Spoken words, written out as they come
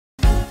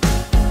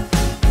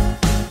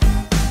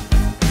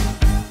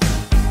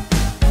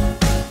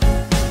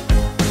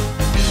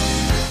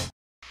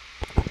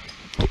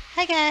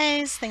Hi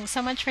guys, thanks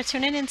so much for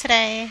tuning in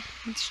today.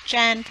 It's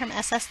Jen from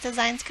SS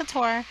Designs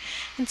Couture,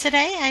 and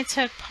today I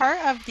took part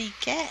of the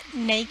Get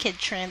Naked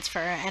transfer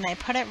and I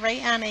put it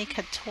right on a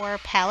Couture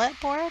Pallet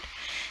board.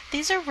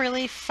 These are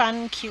really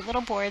fun, cute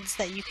little boards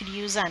that you could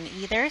use on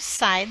either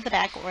side, the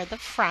back or the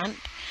front.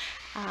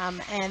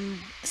 And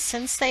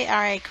since they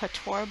are a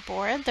Couture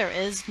board, there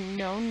is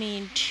no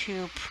need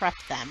to prep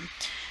them.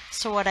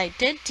 So what I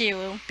did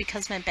do,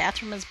 because my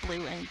bathroom is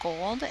blue and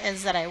gold,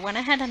 is that I went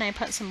ahead and I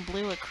put some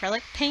blue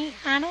acrylic paint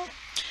on it.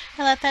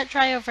 I let that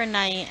dry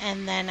overnight,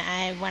 and then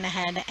I went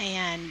ahead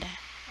and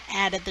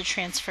added the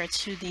transfer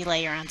to the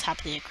layer on top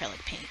of the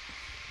acrylic paint.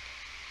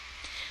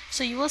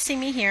 So you will see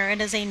me here,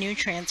 it is a new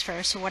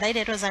transfer. So what I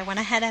did was I went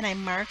ahead and I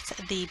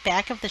marked the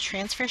back of the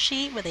transfer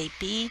sheet with a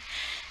B.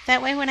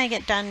 That way when I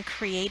get done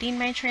creating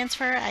my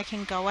transfer, I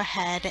can go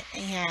ahead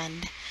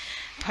and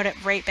put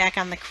it right back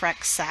on the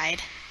correct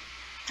side.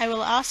 I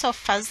will also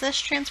fuzz this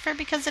transfer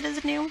because it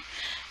is new.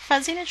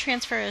 Fuzzing a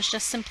transfer is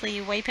just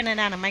simply wiping it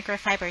on a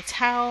microfiber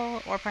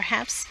towel or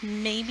perhaps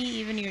maybe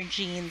even your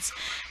jeans.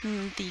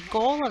 The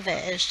goal of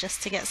it is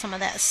just to get some of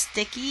that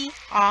sticky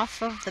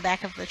off of the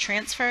back of the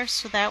transfer,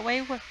 so that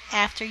way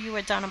after you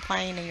are done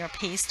applying your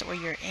paste or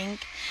your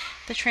ink,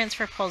 the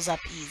transfer pulls up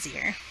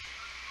easier.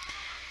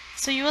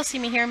 So you will see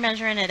me here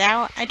measuring it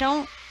out. I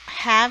don't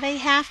have a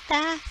half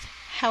bath,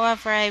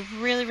 however I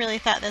really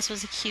thought this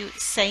was a cute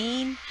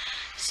saying.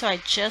 So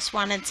I just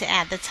wanted to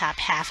add the top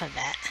half of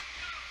it.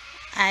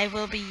 I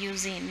will be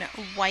using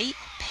white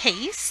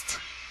paste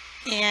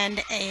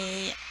and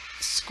a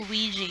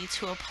squeegee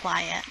to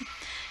apply it.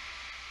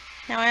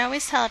 Now I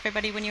always tell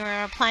everybody when you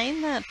are applying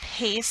the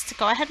paste,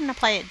 go ahead and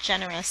apply it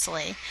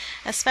generously,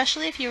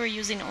 especially if you are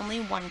using only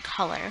one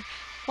color.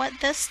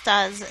 What this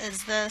does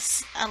is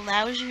this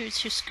allows you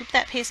to scoop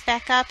that paste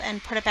back up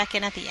and put it back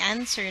in at the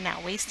end so you're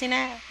not wasting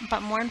it,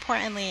 but more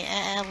importantly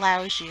it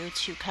allows you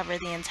to cover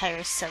the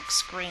entire silk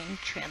screen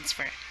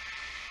transfer.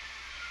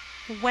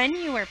 When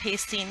you are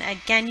pasting,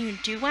 again, you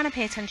do want to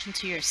pay attention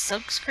to your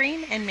silk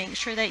screen and make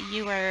sure that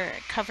you are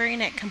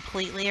covering it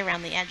completely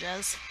around the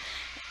edges.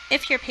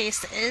 If your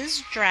paste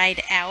is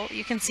dried out,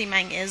 you can see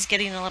mine is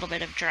getting a little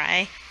bit of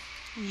dry,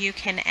 you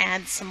can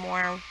add some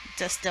more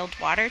distilled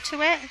water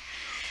to it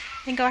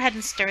and go ahead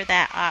and stir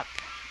that up.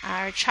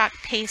 Our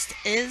chalk paste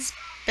is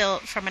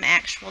built from an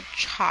actual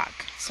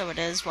chalk, so it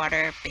is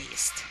water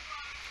based.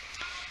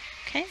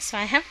 Okay, so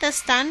I have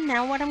this done.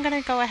 Now what I'm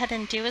going to go ahead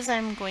and do is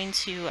I'm going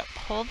to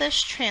pull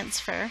this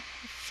transfer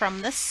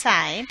from the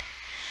side.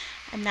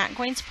 I'm not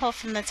going to pull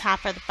from the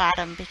top or the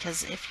bottom,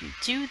 because if you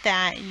do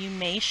that you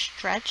may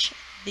stretch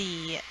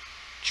the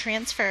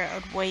transfer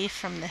away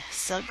from the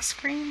silk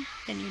screen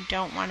and you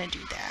don't want to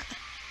do that.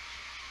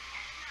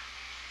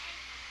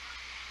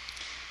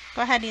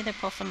 Go ahead and either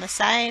pull from the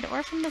side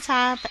or from the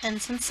top, and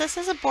since this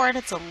is a board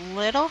it's a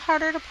little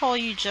harder to pull,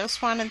 you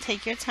just want to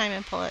take your time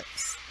and pull it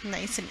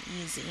nice and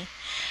easy.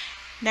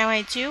 Now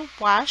I do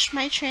wash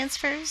my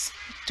transfers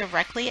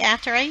directly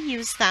after I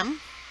use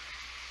them,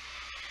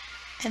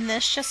 and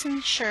this just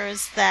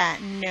ensures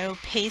that no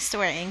paste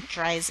or ink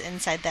dries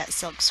inside that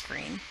silk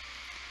screen.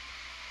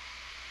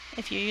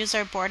 If you use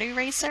our board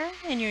eraser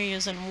and you're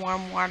using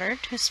warm water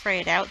to spray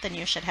it out, then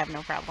you should have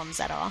no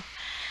problems at all.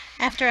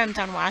 After I'm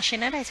done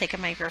washing it, I take a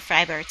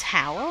microfiber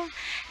towel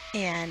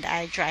and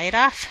I dry it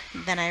off.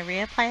 Then I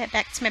reapply it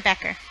back to my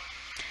backer.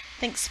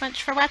 Thanks so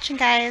much for watching,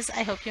 guys.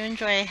 I hope you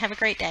enjoy. Have a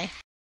great day.